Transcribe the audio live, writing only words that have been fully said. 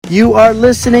You are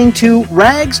listening to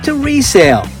Rags to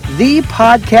Resale, the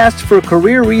podcast for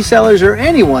career resellers or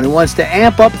anyone who wants to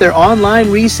amp up their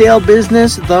online resale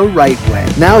business the right way.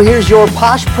 Now here's your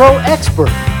Posh Pro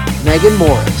expert, Megan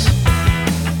Morris.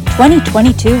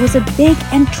 2022 was a big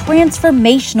and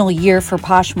transformational year for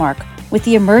Poshmark with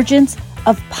the emergence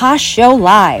of Posh Show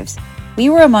Lives. We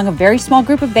were among a very small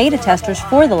group of beta testers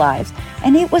for the lives,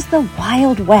 and it was the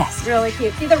Wild West. Really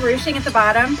cute. See the ruching at the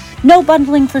bottom? No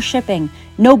bundling for shipping,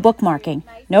 no bookmarking,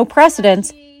 no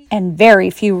precedents, and very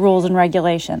few rules and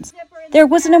regulations. There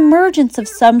was an emergence of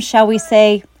some, shall we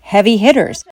say, heavy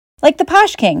hitters, like the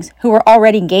Posh Kings, who were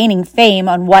already gaining fame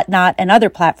on Whatnot and other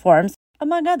platforms,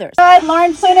 among others.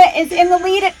 Lauren Pluna is in the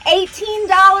lead at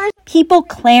 $18. People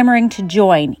clamoring to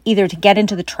join, either to get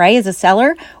into the tray as a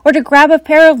seller or to grab a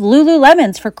pair of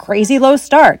Lululemons for crazy low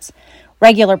starts.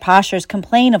 Regular Poshers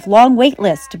complain of long wait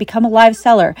lists to become a live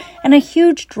seller and a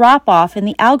huge drop-off in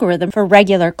the algorithm for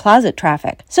regular closet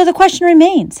traffic. So the question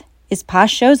remains, is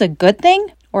Posh Shows a good thing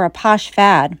or a Posh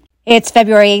fad? It's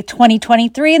February 8th,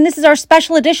 2023, and this is our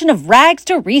special edition of Rags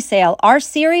to Resale. Our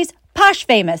series, Posh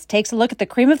Famous, takes a look at the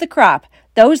cream of the crop,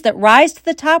 those that rise to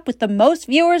the top with the most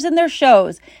viewers in their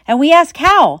shows. And we ask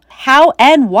how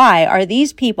and why are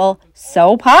these people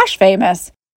so Posh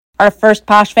Famous? Our first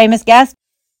Posh Famous guest,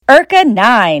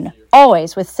 Urka9,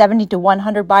 always with 70 to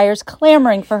 100 buyers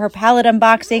clamoring for her palette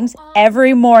unboxings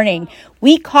every morning.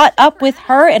 We caught up with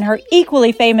her and her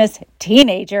equally famous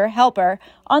teenager helper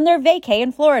on their vacay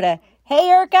in Florida. Hey,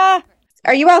 Urka.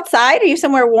 Are you outside? Are you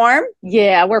somewhere warm?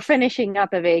 Yeah, we're finishing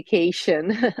up a vacation.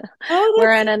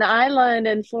 We're on an island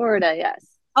in Florida, yes.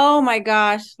 Oh my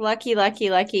gosh. Lucky.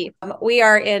 We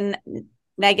are in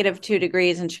 -2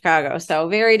 degrees in Chicago, so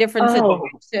very different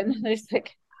situation. There's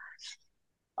like,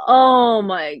 oh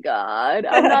my God.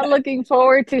 I'm not looking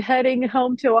forward to heading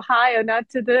home to Ohio, not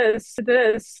to this.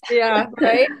 Yeah,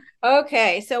 right?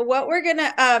 Okay, so what we're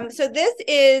gonna, so this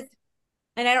is,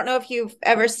 and I don't know if you've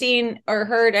ever seen or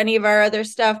heard any of our other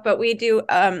stuff, but we do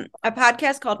a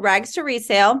podcast called Rags to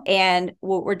Resale, and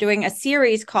we're doing a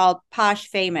series called Posh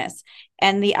Famous.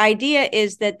 And the idea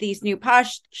is that these new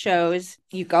Posh shows,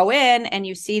 you go in and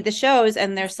you see the shows,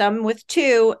 and there's some with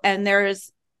 2, and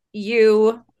there's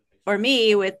you or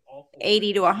me with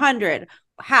 80 to 100.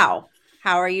 How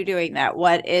are you doing that?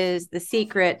 What is the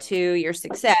secret to your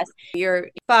success? You're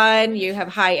fun, you have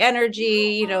high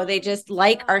energy, they just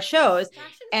like our shows,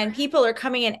 and people are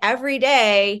coming in every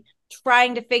day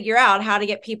trying to figure out how to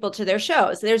get people to their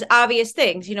shows. There's obvious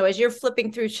things, as you're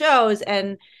flipping through shows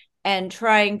and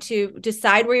trying to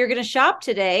decide where you're going to shop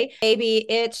today. Maybe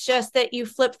it's just that you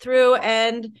flip through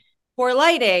and poor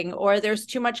lighting, or there's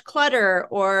too much clutter,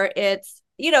 or it's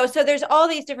so there's all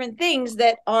these different things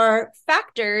that are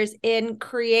factors in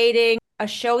creating a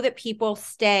show that people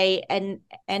stay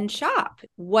and shop.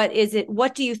 What is it?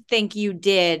 What do you think you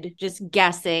did, just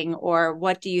guessing, or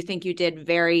what do you think you did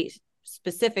very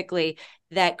specifically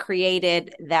that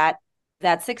created that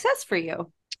success for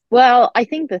you? Well, I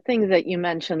think the things that you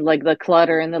mentioned, like the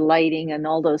clutter and the lighting and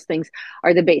all those things,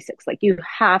 are the basics. Like, you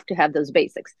have to have those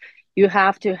basics. You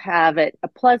have to have a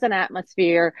pleasant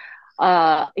atmosphere,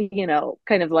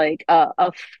 kind of like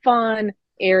a fun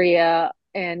area,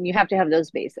 and you have to have those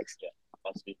basics. Yeah, it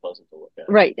has to be pleasant to look at.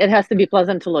 Right. It has to be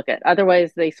pleasant to look at.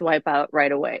 Otherwise, they swipe out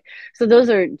right away. So those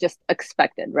are just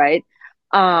expected, right?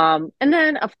 And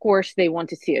then, of course, they want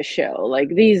to see a show. Like,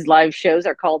 these live shows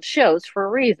are called shows for a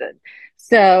reason.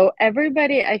 So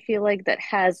everybody, I feel like, that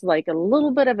has like a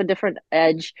little bit of a different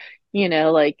edge,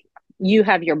 like, you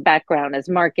have your background as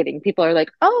marketing. People are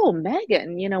like, oh,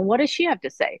 Megan, what does she have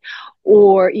to say?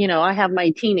 Or, I have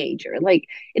my teenager. Like,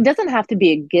 it doesn't have to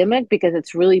be a gimmick, because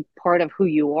it's really part of who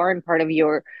you are and part of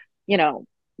your,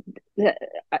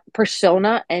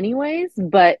 persona anyways.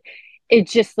 But it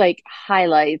just like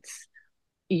highlights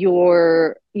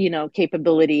your,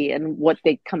 capability and what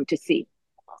they come to see.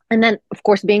 And then, of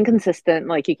course, being consistent.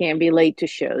 Like, you can't be late to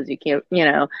shows. You can't,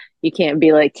 you can't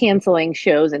be like canceling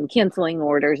shows and canceling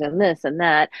orders and this and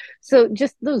that. So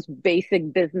just those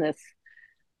basic business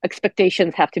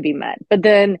expectations have to be met. But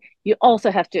then you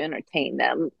also have to entertain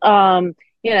them.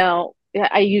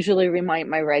 I usually remind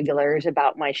my regulars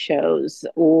about my shows,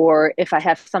 or if I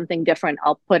have something different,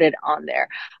 I'll put it on there.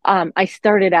 I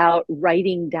started out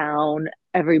writing down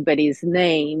everybody's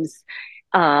names.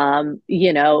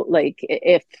 Like,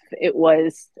 if it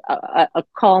was a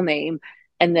call name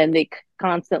and then they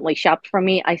constantly shopped for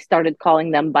me, I started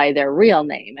calling them by their real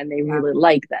name, and they really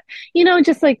like that.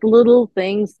 Just like little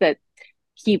things that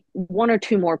keep 1 or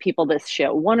 2 more people this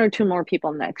show, 1 or 2 more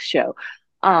people next show.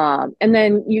 And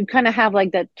then you kind of have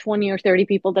like that 20 or 30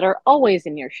 people that are always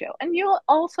in your show. And you'll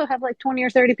also have like 20 or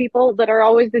 30 people that are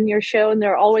always in your show and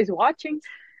they're always watching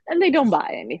and they don't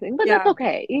buy anything, but that's Yeah.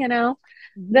 okay. You know,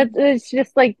 that Mhm. it's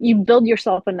just like you build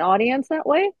yourself an audience that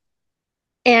way.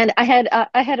 And I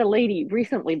had a lady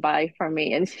recently buy from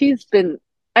me, and she's been.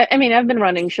 I mean, I've been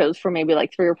running shows for maybe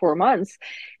like 3 or 4 months,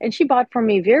 and she bought from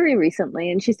me very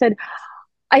recently. And she said,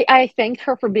 I thanked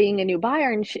her for being a new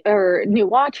buyer and or new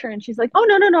watcher, and she's like, "Oh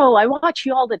no, no, no! I watch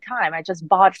you all the time. I just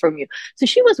bought from you." So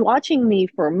she was watching me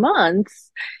for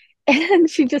months, and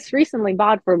she just recently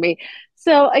bought from me.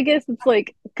 So I guess it's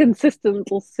like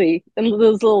consistency and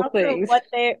those little Also, things,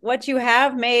 what you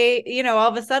have may, all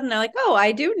of a sudden they're like, oh,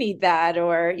 I do need that,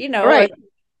 or right?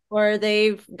 or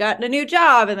they've gotten a new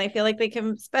job and they feel like they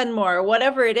can spend more, or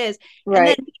whatever it is. And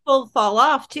then Right, people fall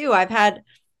off too.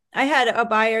 I had a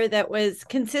buyer that was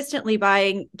consistently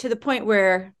buying to the point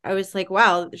where I was like,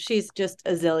 wow, she's just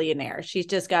a zillionaire. She's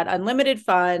just got unlimited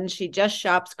funds. She just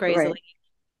shops right, crazily.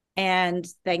 And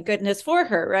thank goodness for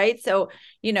her, right? So,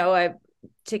 I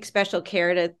take special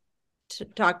care to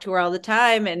talk to her all the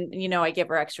time. And, I give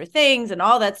her extra things and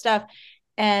all that stuff.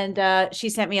 And she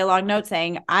sent me a long note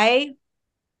saying, I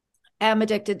am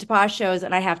addicted to Posh shows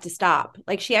and I have to stop.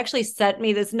 Like, she actually sent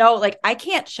me this note, like, I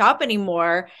can't shop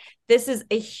anymore. This is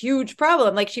a huge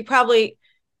problem. Like, she probably,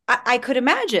 I could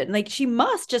imagine, like, she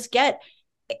must just get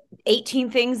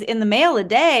 18 things in the mail a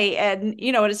day. And,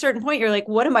 at a certain point, you're like,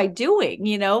 what am I doing?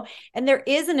 And there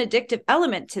is an addictive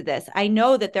element to this. I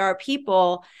know that there are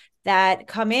people that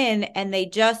come in and they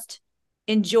just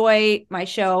enjoy my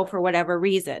show for whatever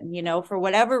reason, for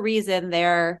whatever reason,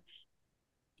 they're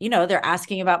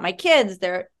asking about my kids.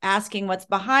 They're asking what's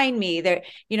behind me.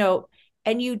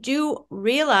 And you do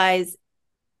realize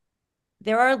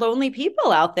there are lonely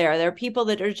people out there. There are people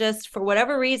that are just, for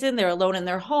whatever reason, they're alone in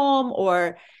their home,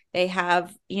 or they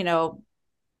have,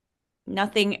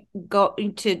 nothing go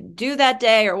to do that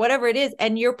day, or whatever it is.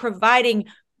 And you're providing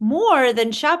more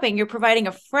than shopping. You're providing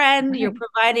a friend, you're right.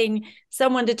 providing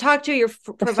someone to talk to, you're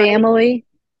The providing family.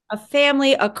 a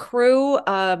family, a crew,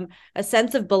 a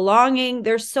sense of belonging.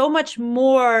 There's so much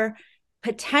more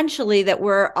potentially that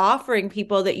we're offering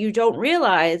people that you don't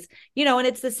realize, and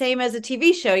it's the same as a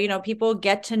TV show. People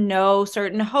get to know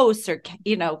certain hosts, or,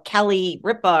 Kelly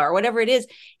Ripa or whatever it is.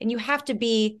 And you have to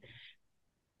be,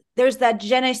 there's that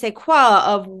je ne sais quoi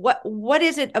of what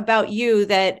is it about you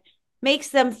that makes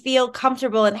them feel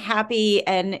comfortable and happy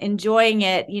and enjoying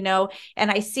it,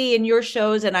 and I see in your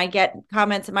shows and I get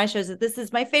comments in my shows that this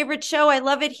is my favorite show. I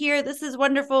love it here. This is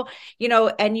wonderful,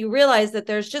 and you realize that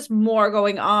there's just more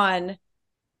going on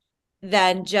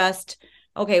than just,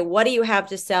 okay, what do you have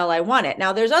to sell? I want it.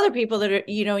 Now there's other people that are,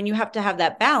 and you have to have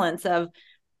that balance of,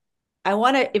 I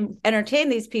want to entertain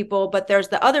these people, but there's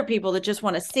the other people that just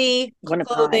want to see Want to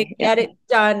clothing, buy. get it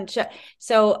done.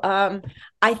 So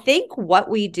I think what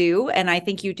we do, and I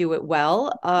think you do it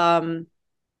well,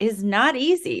 is not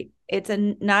easy. It's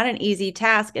not an easy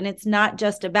task, and it's not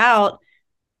just about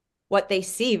what they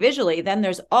see visually. Then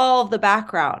there's all of the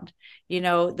background,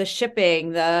 the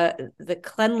shipping, the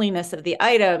cleanliness of the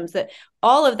items, that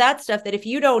all of that stuff that if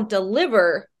you don't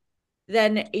deliver,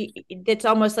 then it's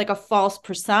almost like a false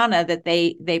persona that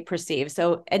they perceive.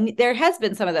 So, and there has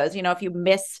been some of those, if you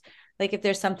miss, like if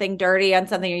there's something dirty on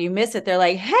something or you miss it, they're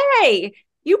like, hey,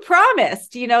 you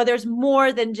promised, there's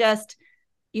more than just,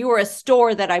 you were a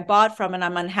store that I bought from and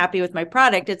I'm unhappy with my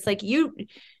product. It's like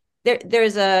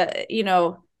there's a,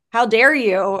 how dare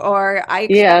you, or I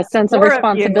Yeah, expect sense of more of you.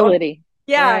 responsibility.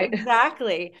 Yeah, Right.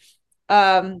 exactly.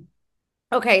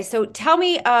 Okay, so tell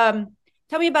me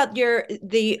about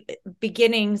the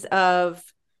beginnings of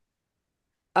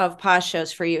Posh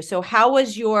shows for you. So how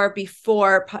was your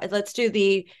before, let's do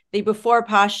the before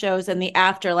Posh shows and the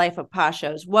afterlife of Posh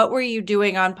shows. What were you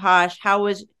doing on Posh? How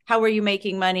were you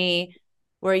making money?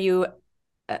 Were you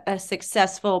a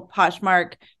successful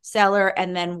Poshmark seller?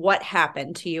 And then what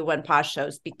happened to you when Posh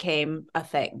shows became a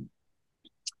thing?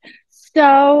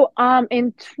 So,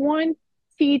 in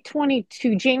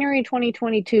 2022, January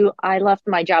 2022, I left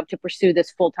my job to pursue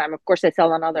this full time. Of course, I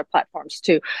sell on other platforms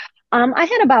too. I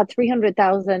had about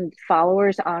 300,000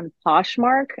 followers on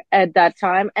Poshmark at that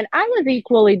time, and I was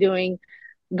equally doing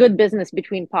good business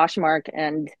between Poshmark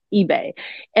and eBay.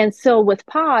 And so with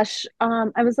Posh,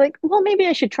 I was like, well, maybe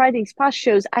I should try these Posh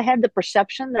shows. I had the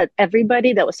perception that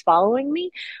everybody that was following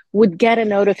me would get a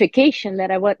notification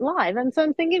that I went live. And so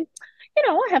I'm thinking,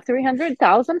 I have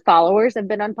 300,000 followers. I've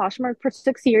been on Poshmark for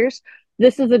 6 years.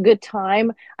 this is a good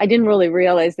time. I didn't really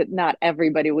realize that not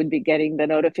everybody would be getting the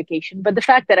notification, but the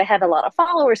fact that I had a lot of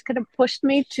followers kind of pushed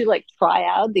me to like try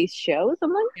out these shows.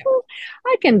 I'm like, Yeah. oh,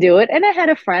 I can do it. And I had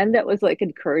a friend that was like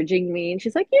encouraging me, and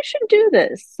she's like, you should do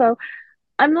this. So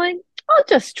I'm like, I'll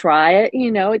just try it.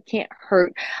 It can't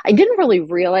hurt. I didn't really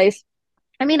realize.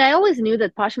 I mean, I always knew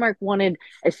that Poshmark wanted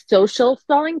a social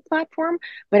selling platform,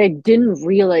 but I didn't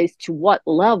realize to what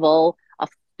level of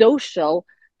social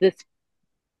this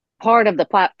part of the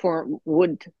platform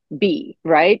would be,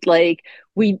 right? Like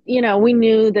we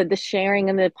knew that the sharing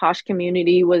in the Posh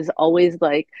community was always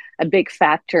like a big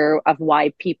factor of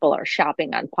why people are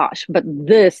shopping on Posh. But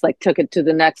this like took it to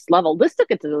the next level. This took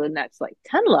it to the next like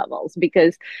 10 levels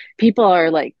because people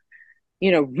are like,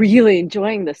 really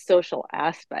enjoying the social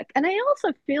aspect. And I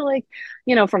also feel like,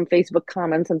 from Facebook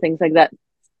comments and things like that,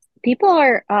 people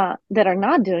are that are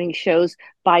not doing shows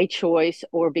by choice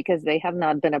or because they have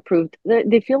not been approved,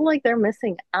 they feel like they're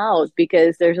missing out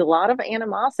because there's a lot of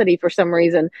animosity for some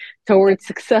reason towards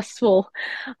successful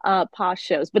Posh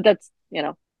shows, but that's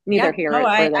neither Yeah, here no, or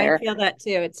I there. feel that too.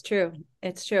 It's true.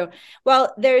 It's true.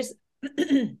 Well, there's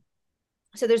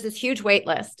so there's this huge wait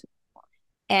list.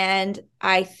 And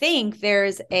I think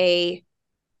there's a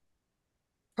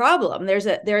problem. There's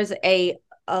a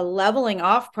leveling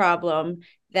off problem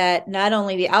that not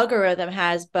only the algorithm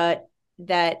has, but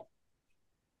that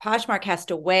Poshmark has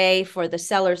to weigh for the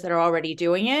sellers that are already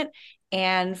doing it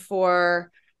and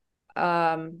for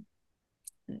the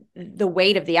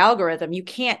weight of the algorithm.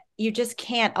 You just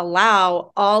can't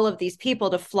allow all of these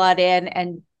people to flood in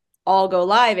and all go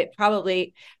live. It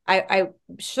probably, I'm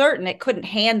certain it couldn't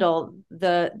handle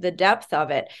the depth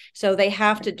of it. So they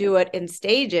have to do it in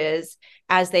stages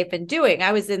as they've been doing.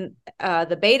 I was in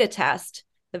the beta test,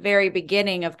 the very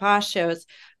beginning of Posh Shows.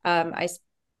 I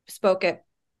spoke at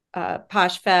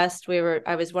Posh Fest.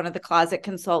 I was one of the closet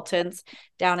consultants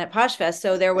down at Posh Fest.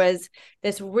 So there was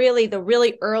the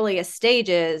really earliest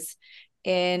stages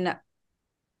in,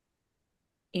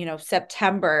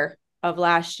 September of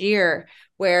last year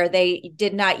where they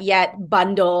did not yet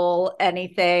bundle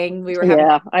anything. We were having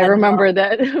Yeah, I bundle. remember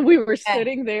that. We were And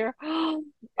sitting there, it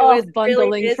was really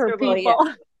bundling for miserable. Yeah.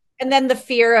 people. And then the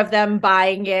fear of them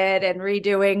buying it and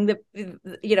redoing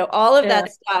all of Yeah,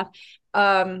 that stuff.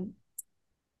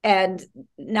 And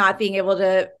not being able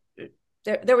to,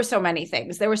 there were so many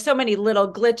things. There were so many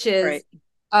little glitches.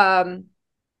 right.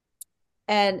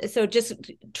 And so just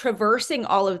traversing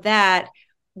all of that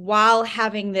while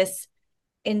having this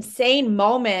insane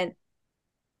moment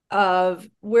of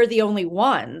we're the only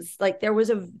ones. Like there were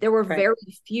Right. very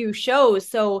few shows.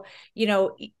 So,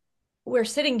 we're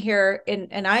sitting here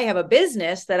and I have a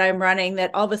business that I'm running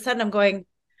that all of a sudden I'm going,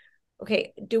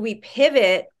 okay, do we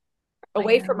pivot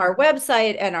away from our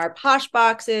website and our Posh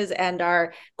boxes and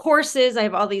our courses? I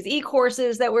have all these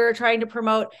e-courses that we're trying to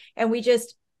promote, and we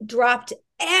just dropped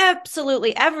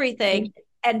absolutely everything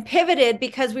and pivoted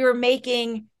because we were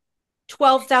making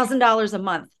 $12,000 a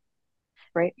month.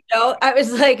 Right. I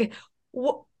was like,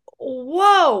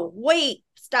 whoa, wait,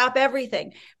 stop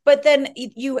everything. But then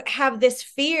you have this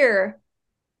fear,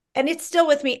 and it's still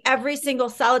with me every single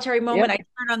solitary moment. Yep.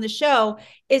 I turn on the show.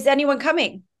 Is anyone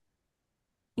coming?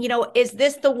 Is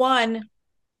this the one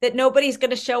that nobody's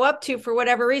going to show up to for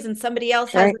whatever reason? Somebody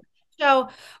else has a show,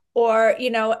 or,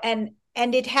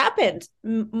 and it happened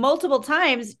multiple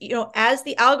times, as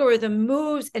the algorithm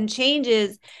moves and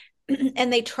changes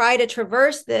and they try to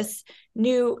traverse this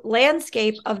new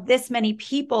landscape of this many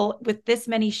people with this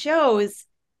many shows,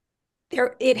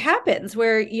 it happens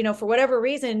where, for whatever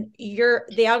reason,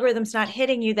 the algorithm's not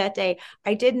hitting you that day.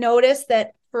 I did notice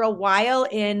that for a while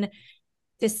in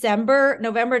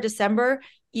November, December,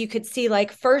 you could see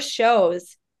like first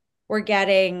shows were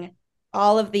getting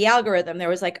all of the algorithm. There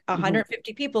was like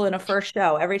 150 people in a first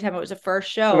show every time it was a first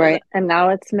show. Right. And now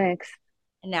it's mixed.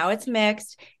 And now it's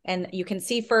mixed. And you can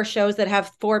see first shows that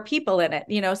have 4 people in it,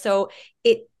 so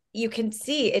you can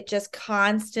see it just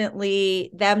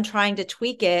constantly them trying to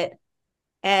tweak it,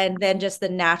 and then just the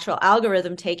natural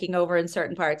algorithm taking over in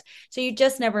certain parts. So you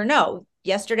just never know.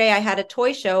 Yesterday I had a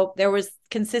toy show. There was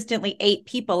consistently 8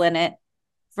 people in it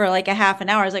for like a half an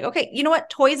hour. I was like, okay, you know what?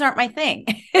 Toys aren't my thing.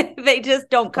 They just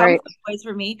don't come from toys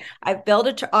for me. I've built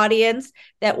an audience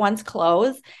that wants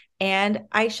clothes, and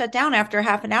I shut down after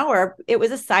half an hour. It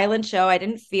was a silent show. I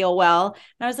didn't feel well.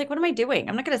 And I was like, what am I doing?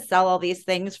 I'm not going to sell all these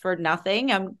things for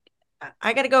nothing.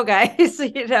 I got to go, guys,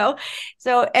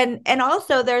 So, and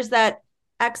also there's that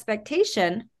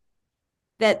expectation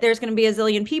that there's going to be a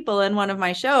zillion people in one of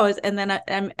my shows, and then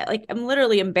I'm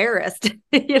literally embarrassed,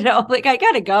 like I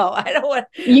gotta go. I don't want.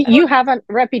 You have a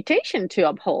reputation to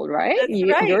uphold, right? That's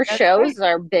right. Your That's shows right.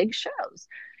 are big shows.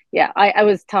 Yeah, I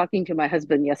was talking to my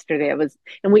husband yesterday.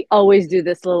 And we always do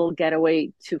this little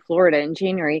getaway to Florida in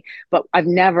January, but I've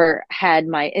never had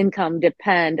my income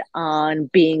depend on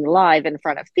being live in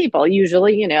front of people.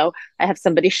 Usually, I have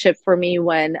somebody ship for me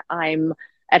when I'm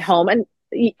at home, and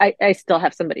I still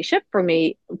have somebody ship for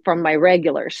me from my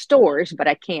regular stores, but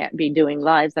I can't be doing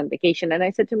lives on vacation. And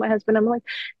I said to my husband, I'm like,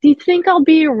 do you think I'll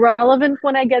be relevant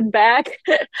when I get back?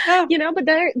 Yeah, But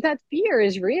that fear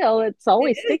is real. It's it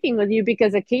always is. sticking with you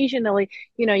because occasionally,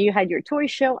 you had your toy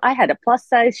show. I had a plus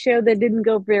size show that didn't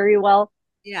go very well.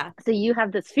 Yeah. So you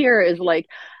have this fear is like,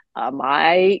 am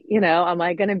I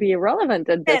going to be irrelevant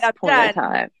at It, this I'm point in done.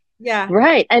 time? Yeah.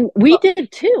 Right. And we Well,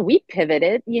 did too. We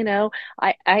pivoted.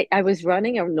 I was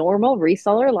running a normal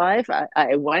reseller life.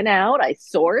 I went out, I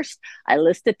sourced, I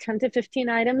listed 10 to 15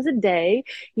 items a day.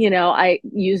 I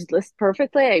used List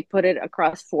Perfectly. I put it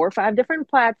across 4 or 5 different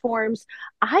platforms.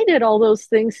 I did all those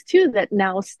things too that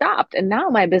now stopped. And now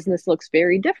my business looks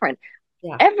very different.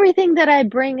 yeah. Everything that I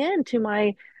bring into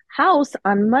my house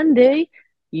on Monday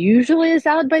usually is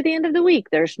out by the end of the week.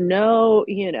 There's no,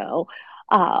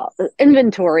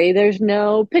 inventory. There's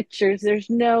no pictures. There's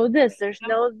no this. There's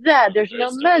no that. There's no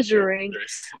measuring.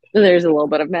 There's a little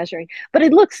bit of measuring, but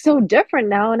it looks so different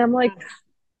now. And I'm like,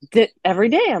 every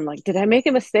day I'm like, did I make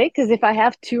a mistake? Because if I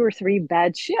have 2 or 3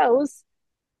 bad shows,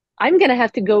 I'm going to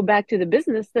have to go back to the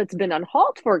business that's been on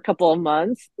halt for a couple of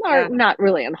months, or Yeah. not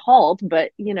really on halt,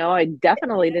 but I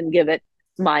definitely didn't give it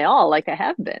my all like I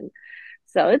have been.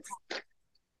 So it's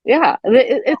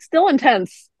still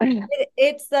intense.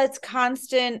 It's this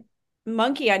constant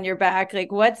monkey on your back.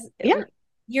 Like what's Yeah.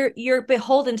 you're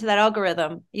beholden to that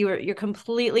algorithm. You're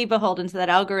completely beholden to that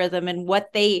algorithm and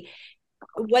what they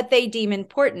deem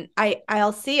important.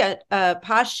 I'll see a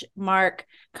Poshmark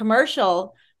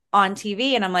commercial on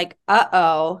TV and I'm like,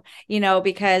 uh-oh,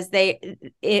 because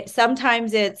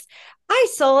sometimes it's I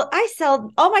sell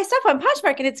all my stuff on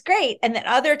Poshmark and it's great. And then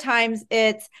other times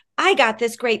it's I got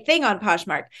this great thing on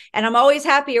Poshmark. And I'm always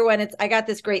happier when it's I got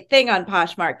this great thing on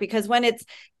Poshmark, because when it's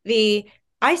the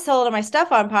I sold all my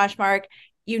stuff on Poshmark,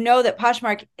 that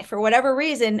Poshmark, for whatever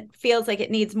reason, feels like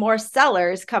it needs more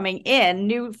sellers coming in,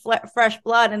 new fresh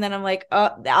blood. And then I'm like,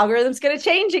 oh, the algorithm's going to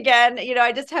change again.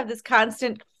 I just have this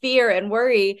constant fear and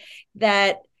worry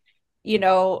that,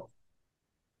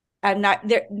 I'm not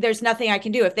there. There's nothing I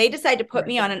can do. If they decide to put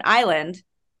me on an island,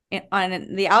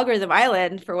 on the algorithm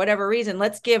island, for whatever reason,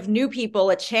 let's give new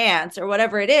people a chance or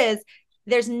whatever it is,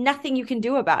 there's nothing you can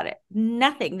do about it.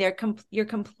 Nothing. You're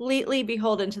completely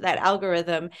beholden to that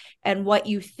algorithm and what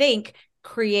you think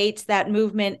creates that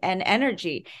movement and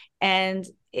energy. And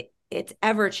it's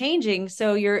ever changing.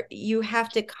 So you have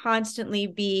to constantly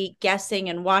be guessing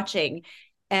and watching,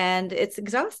 and it's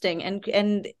exhausting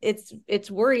and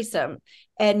it's worrisome.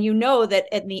 And that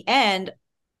at the end,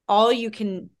 all you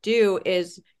can do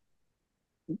is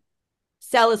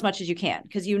sell as much as you can,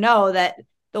 because that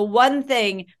the one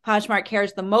thing Poshmark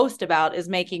cares the most about is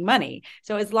making money.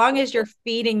 So as long as you're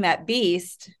feeding that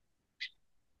beast,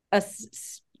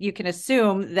 you can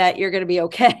assume that you're going to be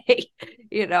okay,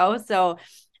 So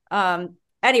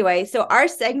anyway, so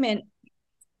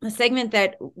the segment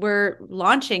that we're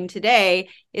launching today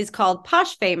is called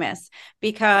Posh Famous,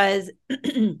 because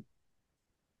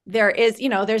there's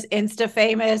Insta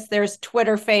famous, there's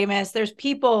Twitter famous, there's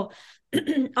people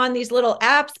on these little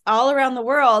apps all around the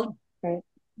world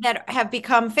that have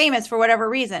become famous for whatever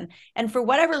reason. And for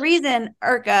whatever reason,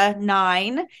 Urka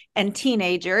 9 and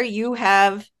teenager, you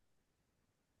have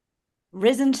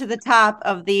risen to the top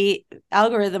of the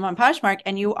algorithm on Poshmark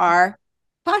and you are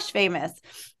Posh Famous.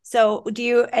 So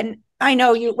and I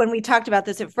know when we talked about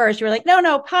this at first, you were like,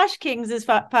 no, Posh Kings is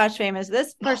Posh Famous.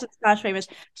 This person's Posh Famous.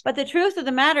 But the truth of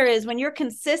the matter is, when you're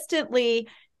consistently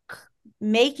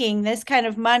making this kind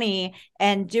of money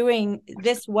and doing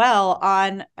this well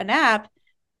on an app,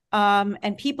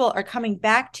 and people are coming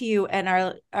back to you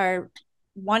and are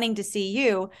wanting to see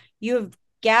you have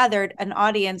gathered an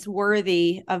audience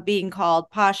worthy of being called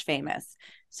Posh Famous.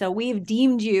 So we've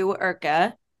deemed you,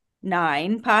 Urka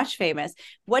 9, Posh Famous.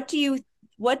 What do you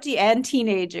and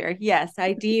teenager? Yes,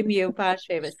 I deem you Posh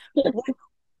Famous.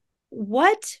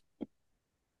 What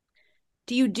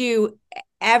do you do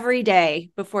every day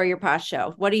before your Posh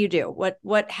show? What do you do?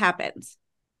 What happens?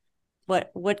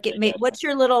 What's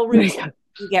your little routine?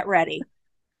 You get ready.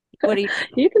 What do you?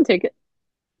 You can take it.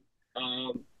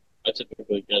 I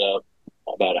typically get up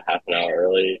about a half an hour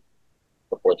early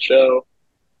before the show,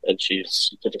 and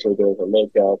she's typically doing her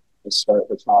makeup and start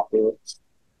her coffee,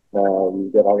 get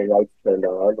all the lights turned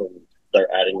on, and start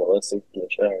adding the listings to the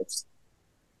show.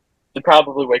 You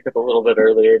probably wake up a little bit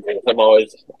earlier because I'm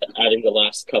always adding the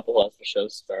last couple as the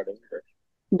show's starting.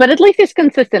 But at least it's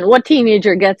consistent. What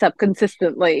teenager gets up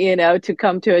consistently, to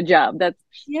come to a job?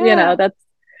 Yeah. That's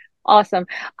awesome.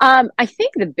 I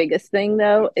think the biggest thing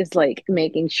though is like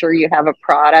making sure you have a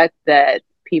product that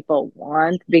people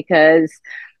want, because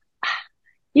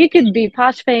you could be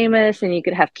Posh Famous and you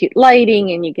could have cute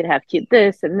lighting and you could have cute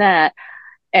this and that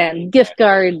and gift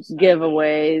cards,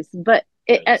 giveaways, but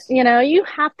you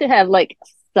have to have like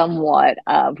somewhat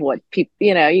of what people,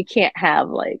 you can't have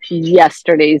like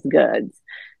yesterday's goods.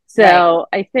 Right. So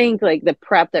I think like the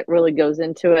prep that really goes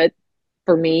into it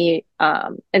for me,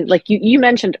 and like you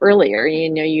mentioned earlier,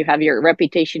 you have your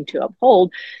reputation to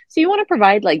uphold, so you want to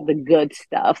provide like the good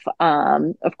stuff.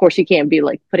 Of course, you can't be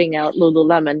like putting out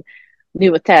Lululemon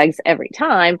new with tags every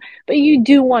time, but you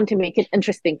do want to make it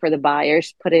interesting for the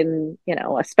buyers. Put in,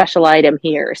 a special item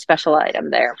here, a special item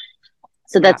there.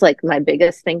 So Yeah. that's like my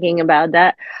biggest thinking about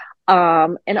that.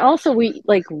 And also we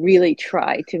like really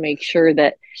try to make sure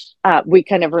that we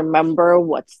kind of remember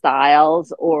what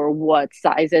styles or what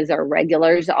sizes our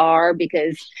regulars are,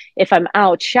 because if I'm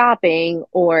out shopping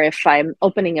or if I'm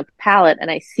opening a palette and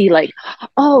I see like,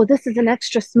 oh, this is an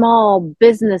extra small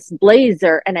business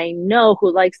blazer, and I know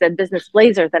who likes that business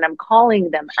blazer, then I'm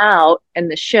calling them out in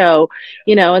the show,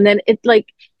 and then it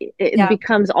Yeah.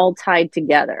 becomes all tied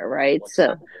together, right?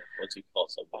 So Once you call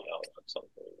somebody out on something.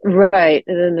 right.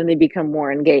 And then they become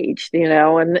more engaged,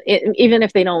 and even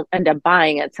if they don't end up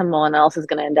buying it, someone else is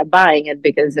going to end up buying it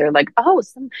because they're like, oh,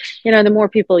 the more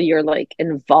people you're like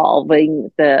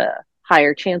involving, the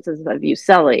higher chances of you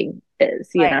selling is,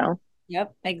 Right.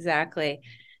 Yep, exactly.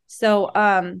 So,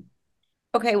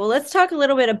 okay, well, let's talk a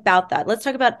little bit about that. Let's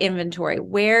talk about inventory.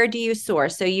 Where do you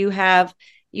source? So you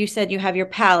said you have your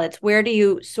palettes. Where do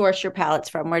you source your palettes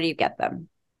from? Where do you get them?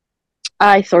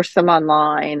 I sourced them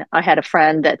online. I had a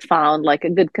friend that found like a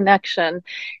good connection,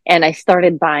 and I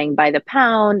started buying by the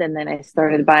pound, and then I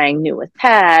started buying new with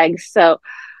tags. So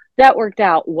that worked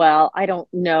out well. I don't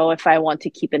know if I want to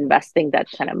keep investing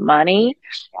that kind of money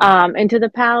into the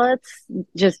palettes,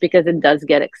 just because it does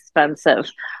get expensive.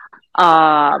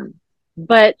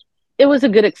 But it was a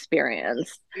good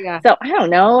experience. Yeah. So I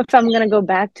don't know if I'm going to go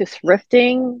back to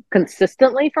thrifting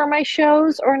consistently for my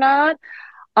shows or not.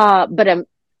 But I'm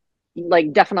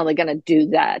like definitely going to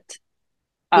do that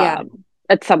Yeah.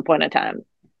 at some point in time.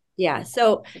 Yeah.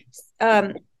 So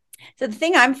the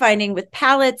thing I'm finding with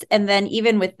palettes and then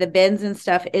even with the bins and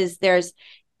stuff is there's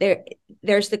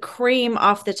the cream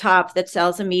off the top that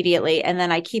sells immediately. And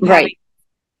then I keep having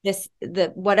this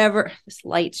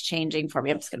light's changing for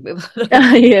me. I'm just going to move.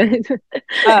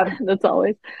 Yeah. That's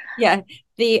always. Yeah.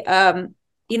 The,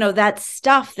 that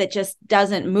stuff that just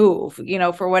doesn't move,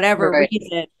 for whatever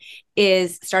reason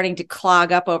is starting to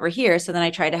clog up over here. So then I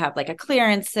try to have like a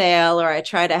clearance sale, or I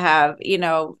try to have,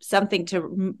 something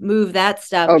to move that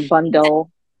stuff. Or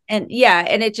bundle. And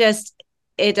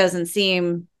it doesn't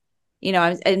seem,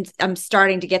 I'm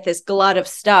starting to get this glut of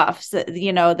stuff, so,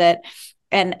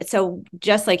 and so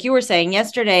just like you were saying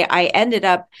yesterday, I ended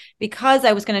up, because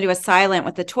I was going to do a silent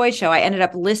with the toy show, I ended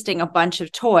up listing a bunch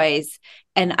of toys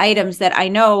and items that I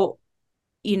know,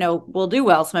 will do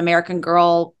well. Some American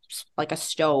Girl, like a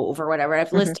stove or whatever.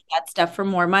 I've listed that stuff for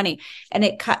more money. And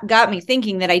it got me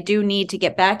thinking that I do need to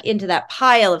get back into that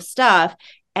pile of stuff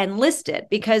and list it,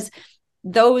 because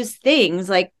those things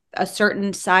like a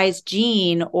certain size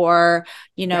jean or,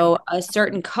 a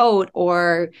certain coat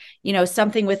or,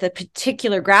 something with a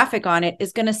particular graphic on it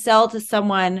is going to sell to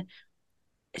someone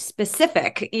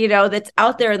specific, that's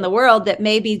out there in the world that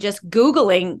may be just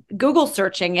Google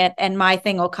searching it and my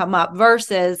thing will come up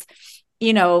versus,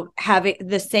 having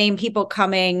the same people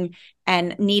coming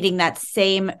and needing that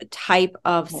same type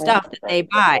of stuff that they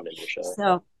buy.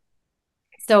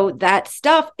 So that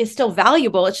stuff is still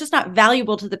valuable. It's just not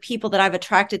valuable to the people that I've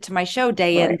attracted to my show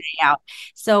day in, day out.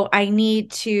 So I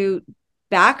need to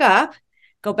back up,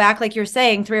 go back, like you're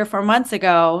saying, 3 or 4 months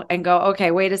ago and go,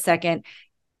 okay, wait a second.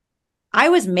 I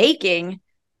was making,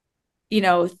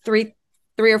 $3,000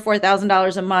 or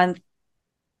 $4,000 a month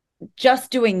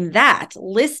just doing that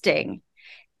listing,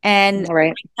 and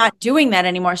I'm not doing that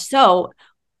anymore. So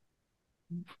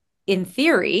in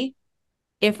theory,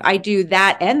 if I do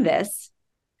that and this,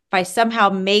 if I somehow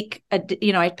make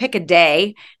I pick a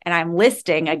day and I'm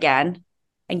listing again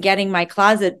and getting my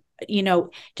closet,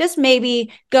 just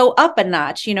maybe go up a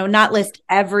notch, not list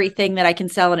everything that I can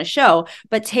sell in a show,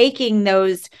 but taking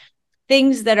those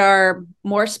things that are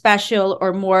more special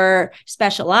or more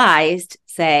specialized,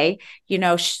 say,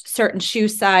 certain shoe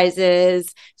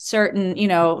sizes, certain,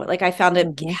 like I found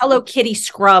a Hello Kitty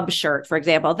scrub shirt, for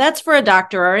example. That's for a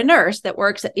doctor or a nurse that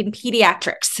works in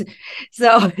pediatrics.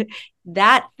 So,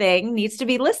 that thing needs to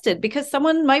be listed because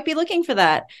someone might be looking for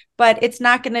that, but it's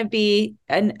not going to be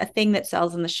a thing that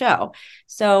sells in the show.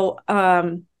 So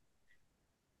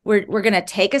we're going to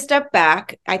take a step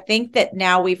back. I think that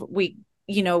now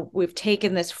we've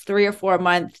taken this 3 or 4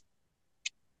 month,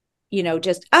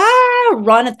 just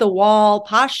run at the wall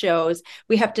Posh shows.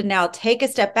 We have to now take a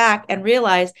step back and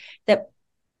realize that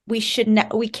we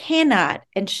cannot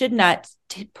and should not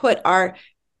put our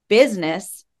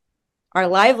business, our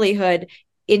livelihood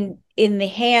in the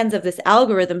hands of this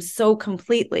algorithm so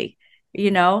completely.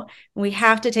 We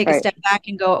have to take a step back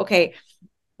and go, okay,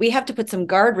 we have to put some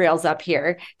guardrails up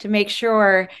here to make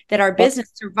sure that our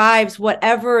business survives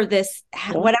whatever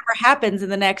happens in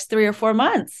the next 3 or 4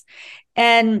 months.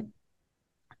 And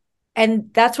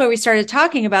that's why we started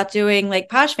talking about doing like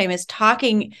Posh Famous,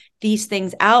 talking these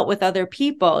things out with other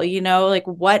people, like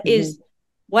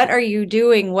what are you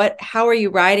doing? How are you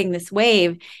riding this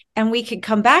wave? And we could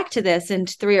come back to this in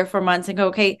 3 or 4 months and go,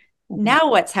 okay,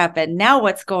 now what's happened? Now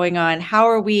what's going on? How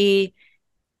are we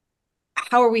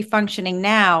functioning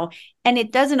now? And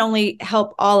it doesn't only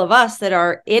help all of us that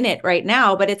are in it right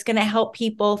now, but it's going to help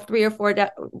people 3 or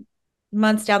 4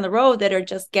 months down the road that are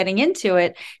just getting into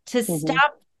it to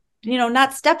stop,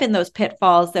 not step in those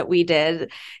pitfalls that we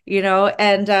did,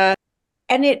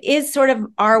 and it is sort of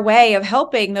our way of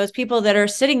helping those people that are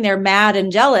sitting there mad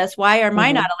and jealous. Why am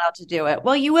I not allowed to do it?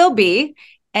 Well, you will be.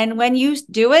 And when you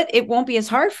do it, it won't be as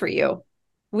hard for you.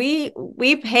 We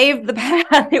paved the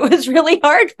path. It was really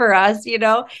hard for us,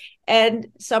 and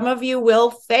some of you will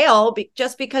fail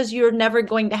just because you're never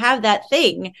going to have that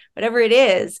thing, whatever it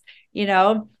is,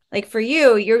 like for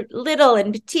you, you're little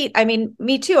and petite. I mean,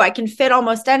 me too. I can fit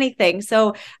almost anything.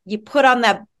 So you put on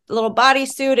that little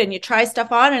bodysuit and you try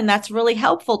stuff on, and that's really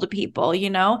helpful to people.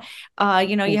 You have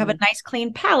a nice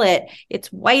clean palette.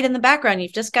 It's white in the background.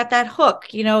 You've just got that hook.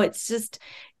 It's just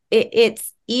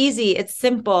it's easy, it's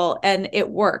simple, and it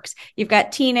works. You've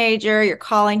got teenager, you're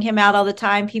calling him out all the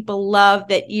time. People love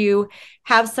that you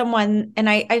have someone. And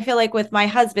I feel like with my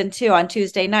husband too, on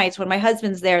Tuesday nights when my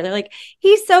husband's there, they're like,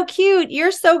 he's so cute,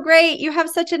 you're so great, you have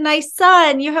such a nice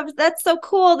son, that's so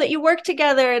cool that you work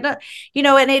together. And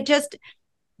and it just,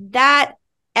 that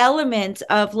element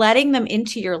of letting them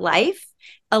into your life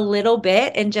a little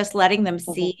bit and just letting them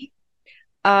see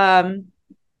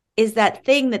is that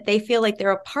thing that they feel like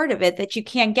they're a part of it, that you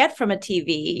can't get from a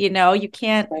TV. You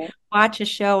can't watch a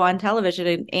show on television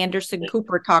and Anderson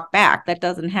Cooper talk back. That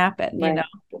doesn't happen,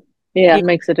 Yeah, it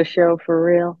makes it a show for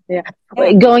real. Yeah.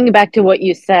 Going back to what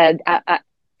you said,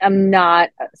 I'm not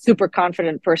a super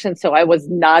confident person, so I was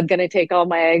not going to take all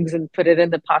my eggs and put it in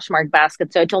the Poshmark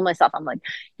basket. So I told myself, I'm like,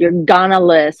 you're gonna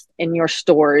list in your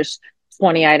stores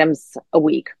 20 items a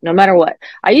week, no matter what.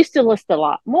 I used to list a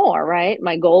lot more, right?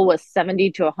 My goal was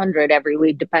 70 to 100 every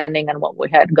week, depending on what we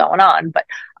had going on. But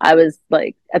I was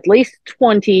like, at least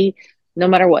 20, no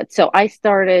matter what. So I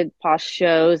started Posh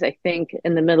Shows, I think,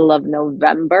 in the middle of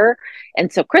November.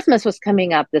 And so Christmas was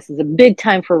coming up. This is a big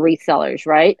time for resellers,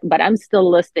 right? But I'm still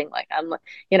listing. Like,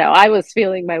 I was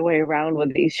feeling my way around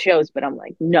with these shows, but I'm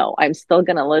like, no, I'm still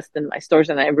going to list in my stores.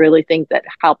 And I really think that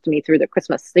helped me through the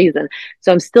Christmas season.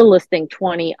 So I'm still listing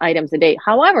 20 items a day.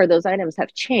 However, those items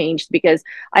have changed because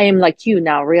I am like you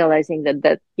now, realizing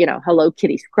that Hello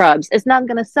Kitty scrubs is not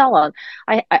going to sell on.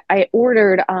 I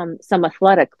ordered some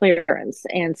athletic clearance.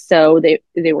 And so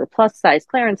they were plus size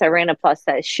clearance. I ran a plus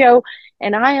size show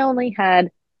and I only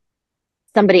had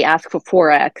somebody ask for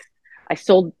 4X. I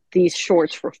sold these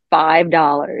shorts for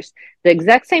 $5. The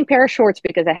exact same pair of shorts,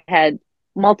 because I had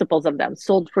multiples of them,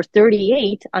 sold for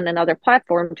 38 on another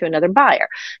platform to another buyer.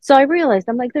 So I realized,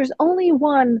 I'm like, there's only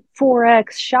one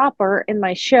 4X shopper in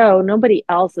my show. Nobody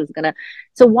else is going to.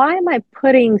 So why am I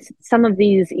putting some of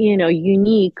these,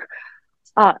 unique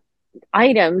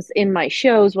items in my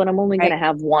shows when I'm only going to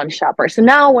have one shopper? So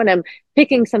now when I'm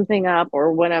picking something up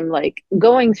or when I'm like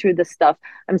going through the stuff,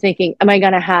 I'm thinking, am I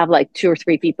going to have like 2 or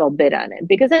 3 people bid on it?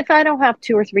 Because if I don't have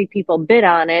 2 or 3 people bid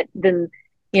on it, then,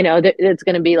 it's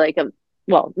going to be like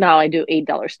now I do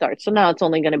 $8 starts. So now it's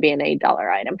only going to be an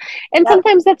 $8 item. And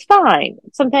sometimes that's fine.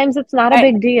 Sometimes it's not a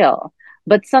big deal.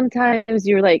 But sometimes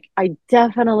you're like, I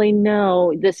definitely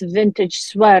know this vintage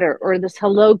sweater or this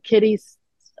Hello Kitty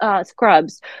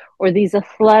scrubs or these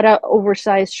Athleta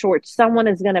oversized shorts, someone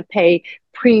is going to pay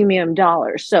premium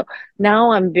dollars. So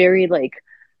now I'm very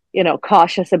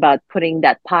cautious about putting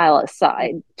that pile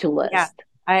aside to list. Yeah.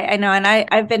 I know. And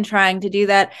I've been trying to do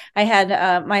that. I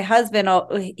had my husband,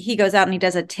 he goes out and he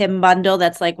does a Tim bundle.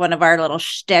 That's like one of our little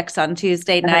shticks on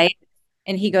Tuesday night.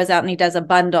 and he goes out and he does a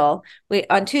bundle.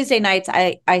 On Tuesday nights,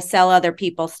 I sell other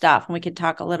people's stuff, and we could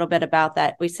talk a little bit about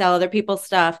that. We sell other people's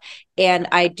stuff, and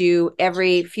I do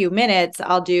every few minutes,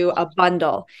 I'll do a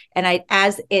bundle. And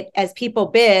as people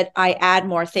bid, I add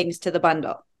more things to the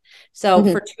bundle. So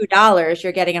for $2,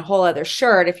 you're getting a whole other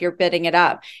shirt if you're bidding it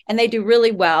up. And they do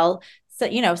really well.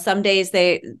 So, some days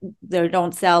they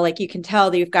don't sell. Like, you can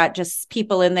tell that you've got just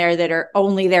people in there that are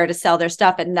only there to sell their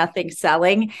stuff and nothing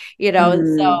selling,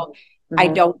 so I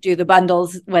don't do the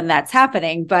bundles when that's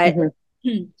happening, but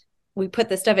we put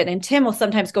the stuff in, and Tim will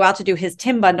sometimes go out to do his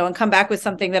Tim bundle and come back with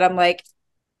something that I'm like,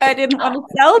 I didn't want to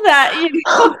sell that,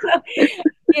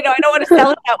 I don't want to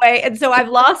sell it that way. And so I've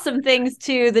lost some things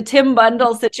to the Tim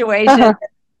bundle situation.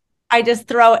 I just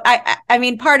throw, I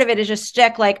mean, part of it is just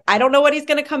stick. Like, I don't know what he's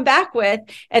going to come back with.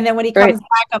 And then when he comes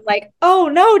back, I'm like, oh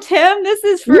no, Tim, this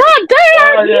is for not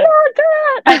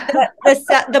that.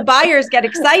 The buyers get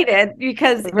excited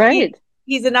because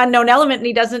he's an unknown element and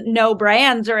he doesn't know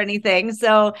brands or anything.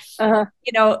 So,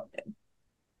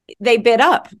 they bid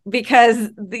up because,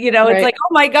 it's like,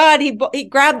 oh my God, he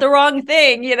grabbed the wrong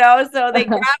thing, so they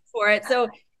grab for it. So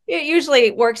it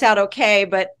usually works out okay,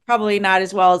 but probably not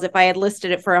as well as if I had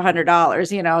listed it for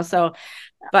 $100, so,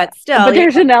 but still. But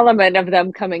there's an element of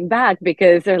them coming back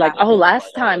because they're like, oh,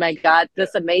 last time I got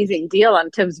this amazing deal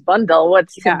on Tim's bundle.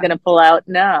 What's Tim going to pull out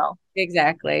now?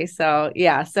 Exactly. So,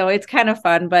 so it's kind of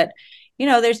fun, but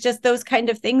there's just those kind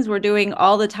of things we're doing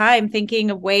all the time,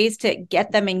 thinking of ways to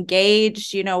get them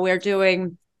engaged. We're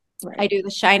doing, I do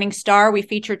the Shining Star. We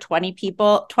feature 20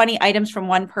 items from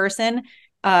one person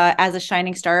as a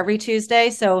Shining Star every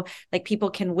Tuesday. So like, people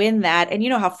can win that. And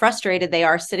how frustrated they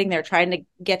are sitting there trying to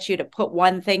get you to put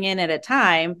one thing in at a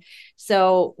time.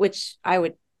 So, which I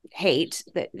would hate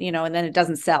that, and then it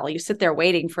doesn't sell. You sit there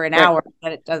waiting for an hour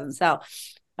and it doesn't sell.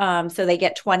 So they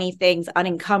get 20 things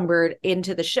unencumbered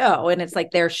into the show, and it's like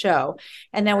their show.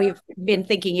 And then we've been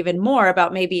thinking even more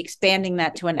about maybe expanding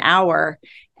that to an hour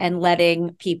and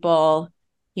letting people,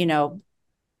 can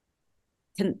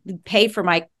pay for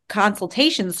my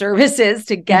consultation services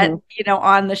to get,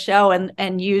 on the show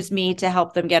and use me to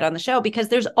help them get on the show, because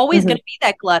there's always going to be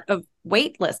that glut of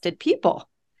waitlisted people.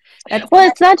 Well,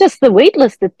 it's not just the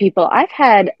waitlisted people. I've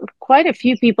had quite a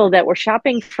few people that were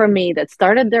shopping from me that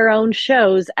started their own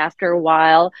shows after a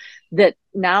while that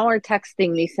now are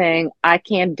texting me saying, I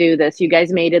can't do this. You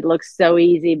guys made it look so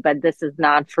easy, but this is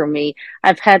not for me.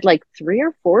 I've had like 3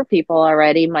 or 4 people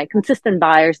already. My consistent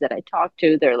buyers that I talk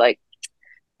to, they're like,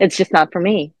 it's just not for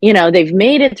me. They've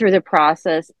made it through the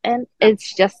process and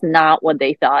it's just not what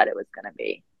they thought it was going to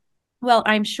be. Well,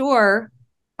 I'm sure.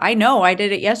 I know I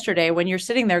did it yesterday. When you're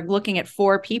sitting there looking at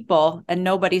 4 people and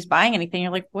nobody's buying anything,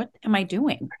 you're like, what am I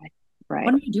doing? Right.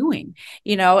 What am I doing?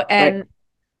 And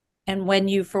when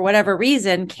you, for whatever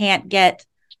reason, can't get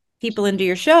people into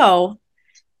your show,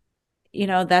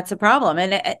 that's a problem.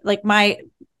 And like my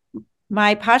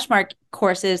Poshmark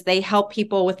courses, they help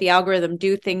people with the algorithm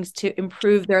do things to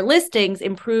improve their listings,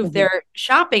 improve their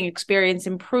shopping experience,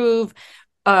 improve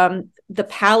the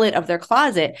palette of their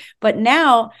closet. But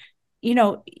now,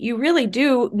 you really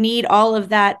do need all of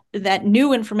that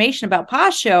new information about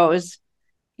Posh Shows,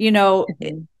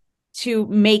 to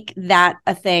make that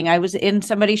a thing. I was in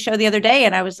somebody's show the other day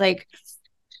and I was like,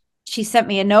 she sent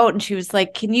me a note and she was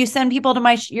like, can you send people to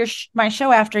my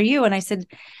show after you? And I said,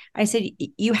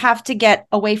 you have to get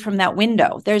away from that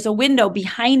window. There's a window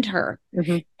behind her,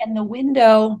 and the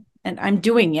window, and I'm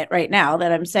doing it right now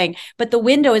that I'm saying, but the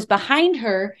window is behind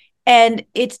her. And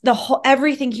it's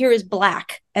everything here is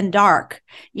black and dark,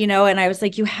 and I was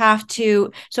like, you have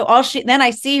to, then I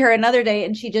see her another day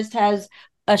and she just has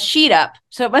a sheet up.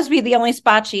 So it must be the only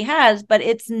spot she has, but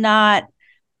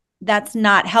that's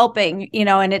not helping,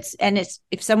 and it's,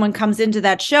 if someone comes into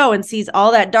that show and sees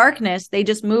all that darkness, they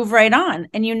just move right on.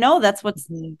 And that's what's,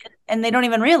 and they don't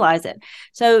even realize it.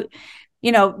 So,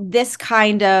 this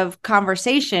kind of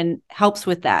conversation helps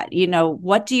with that.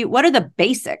 What are the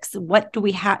basics? What do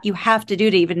you have to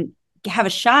do to even have a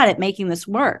shot at making this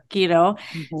work,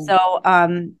 So,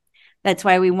 that's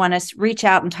why we want to reach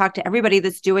out and talk to everybody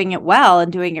that's doing it well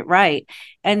and doing it right.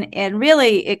 And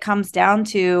really it comes down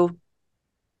to,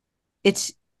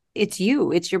 it's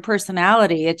you, it's your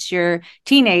personality, it's your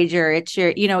teenager, it's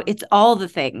your, it's all the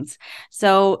things.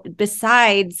 So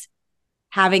besides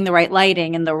having the right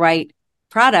lighting and the right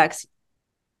products,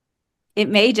 it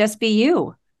may just be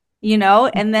you,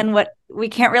 and then what we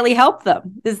can't really help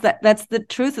them is that's the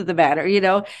truth of the matter.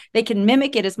 They can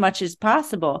mimic it as much as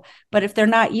possible, but if they're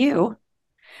not you,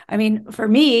 I mean, for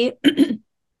me,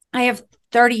 I have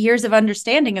 30 years of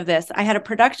understanding of this. I had a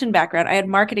production background. I had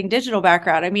marketing digital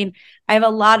background. I mean, I have a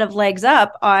lot of legs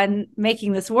up on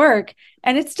making this work,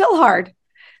 and it's still hard.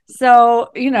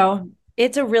 So,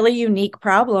 it's a really unique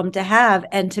problem to have,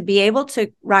 and to be able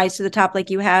to rise to the top like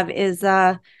you have is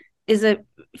a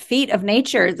feat of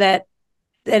nature that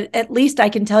at least I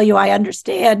can tell you I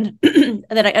understand,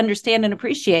 that I understand and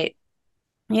appreciate.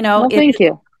 Well, it's thank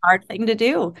you. a hard thing to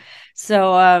do.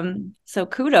 So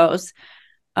kudos.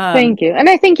 Thank you. And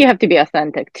I think you have to be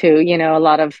authentic too. A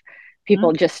lot of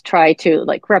people just try to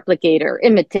like replicate or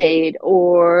imitate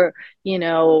or,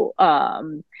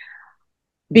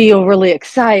 be overly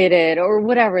excited or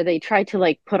whatever. They try to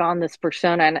like put on this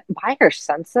persona, and buyers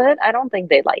sense it. I don't think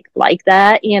they like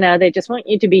that. They just want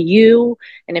you to be you.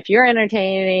 And if you're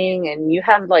entertaining and you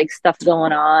have like stuff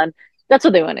going on, that's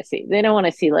what they want to see. They don't want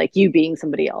to see like you being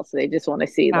somebody else. They just want to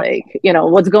see like,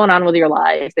 what's going on with your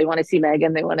life. They want to see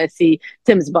Megan. They want to see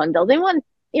Tim's bundle. They want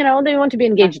to be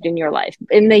engaged in your life,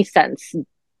 and they sense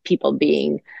people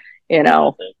being,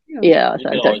 authentic. You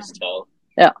can always tell.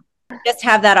 Yeah. Just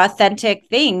have that authentic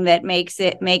thing that makes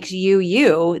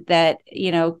you that,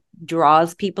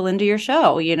 draws people into your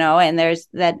show, and there's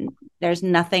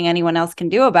nothing anyone else can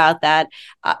do about that,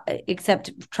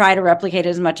 except try to replicate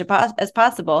as much as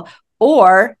possible,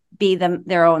 or be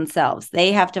their own selves.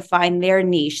 They have to find their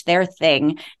niche, their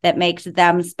thing that makes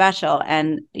them special.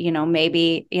 And,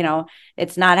 maybe,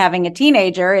 it's not having a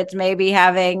teenager, it's maybe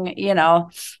having,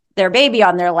 their baby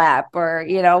on their lap, or,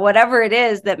 whatever it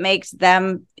is that makes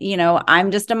them, I'm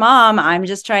just a mom. I'm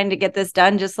just trying to get this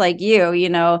done just like you,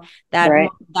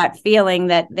 that feeling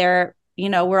that they're,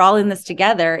 we're all in this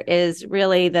together is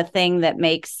really the thing that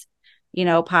makes,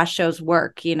 Posh Shows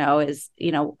work,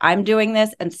 I'm doing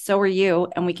this and so are you,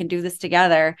 and we can do this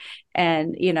together.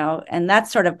 And, and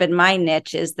that's sort of been my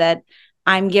niche, is that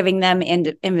I'm giving them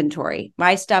inventory.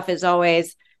 My stuff is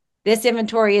always, this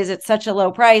inventory is at such a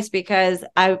low price because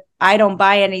I don't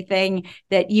buy anything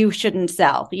that you shouldn't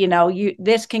sell.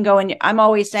 This can go in. I'm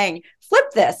always saying,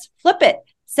 flip it.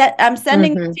 I'm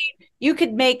sending this to you. You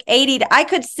could make I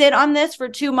could sit on this for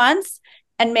 2 months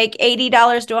and make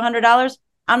 $80 to $100.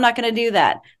 I'm not going to do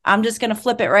that. I'm just going to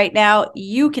flip it right now.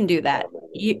 You can do that.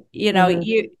 You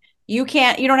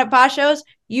can't, you don't have Posh Shows.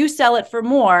 You sell it for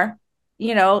more,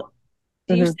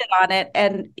 you sit on it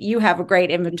and you have a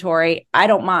great inventory. I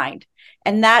don't mind.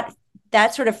 And that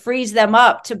sort of frees them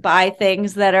up to buy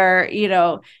things that are,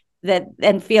 that,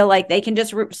 and feel like they can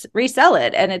just resell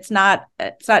it. And it's not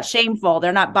shameful.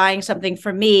 They're not buying something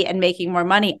from me and making more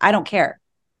money. I don't care.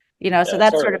 So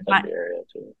that's sort of my area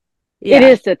too. Yeah. It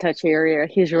is a touchy area.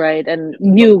 He's right. And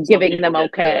you giving them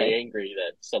okay. Angry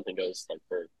that something goes like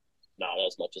for not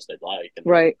as much as they'd like. And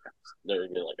right. They're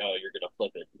gonna be like, oh, you're going to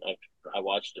flip it. I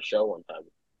watched a show one time.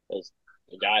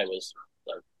 The guy was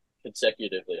like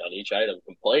consecutively on each item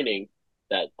complaining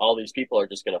that all these people are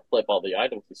just going to flip all the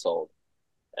items he sold.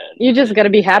 And you just got to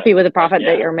be happy with the profit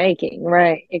that you're making,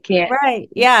 right? You can't. Right.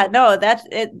 Yeah. No, that's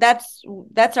it.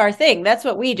 That's our thing. That's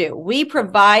what we do. We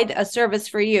provide a service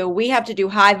for you. We have to do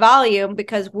high volume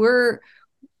because we're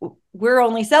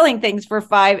only selling things for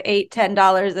 $5, $8,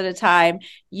 $10 at a time.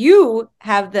 You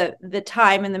have the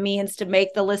time and the means to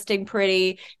make the listing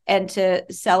pretty and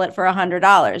to sell it for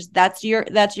 $100. That's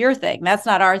your thing. That's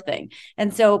not our thing.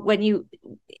 And so when you,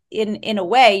 in a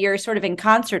way, you're sort of in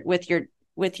concert with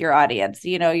your audience.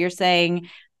 You're saying,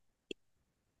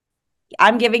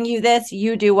 I'm giving you this,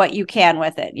 you do what you can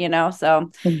with it,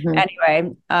 So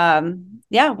anyway,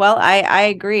 well, I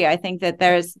agree. I think that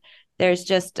there's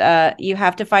just, you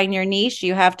have to find your niche.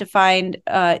 You have to find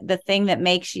the thing that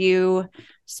makes you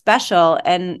special,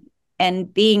 and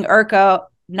being Urka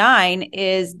 9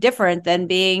 is different than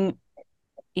being,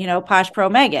 Posh Pro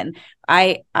Megan.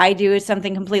 I do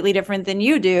something completely different than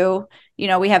you do.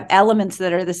 We have elements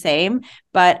that are the same,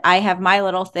 but I have my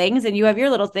little things and you have your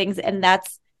little things. And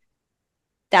that's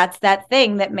that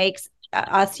thing that makes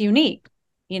us unique,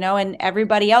 and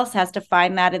everybody else has to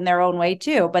find that in their own way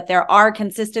too. But there are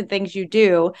consistent things you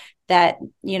do that,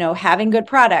 having good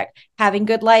product, having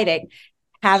good lighting,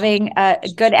 having a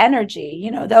good energy,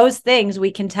 those things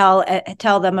we can tell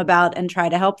them about and try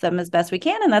to help them as best we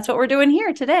can. And that's what we're doing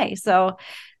here today. So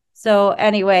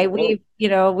anyway,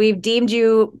 we've deemed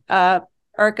you,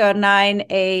 Urka 9,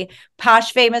 a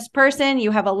Posh Famous person.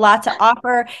 You have a lot to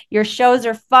offer. Your shows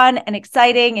are fun and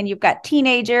exciting, and you've got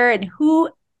teenager, and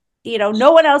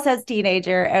no one else has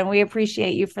teenager, and we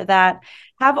appreciate you for that.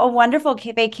 Have a wonderful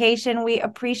vacation. We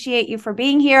appreciate you for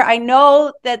being here. I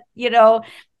know that,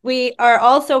 we are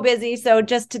all so busy. So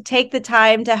just to take the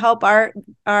time to help our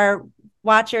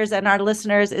watchers and our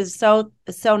listeners is so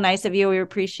nice of you. We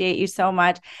appreciate you so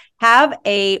much. Have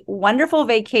a wonderful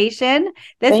vacation.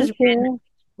 This is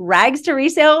Rags to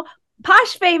Resale,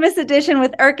 Posh Famous edition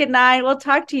with Irk and I. We'll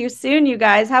talk to you soon, you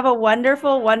guys. Have a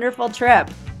wonderful, wonderful trip.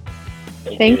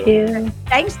 Thank you.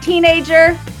 Thanks,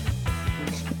 teenager.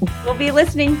 We'll be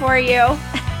listening for you.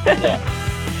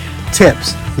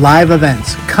 Tips, live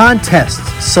events, contests,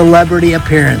 celebrity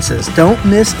appearances. Don't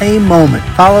miss a moment.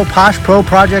 Follow Posh Pro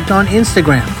Project on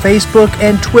Instagram, Facebook,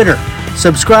 and Twitter.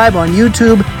 Subscribe on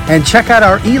YouTube and check out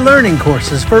our e-learning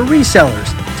courses for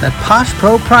resellers at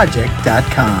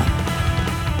poshproproject.com.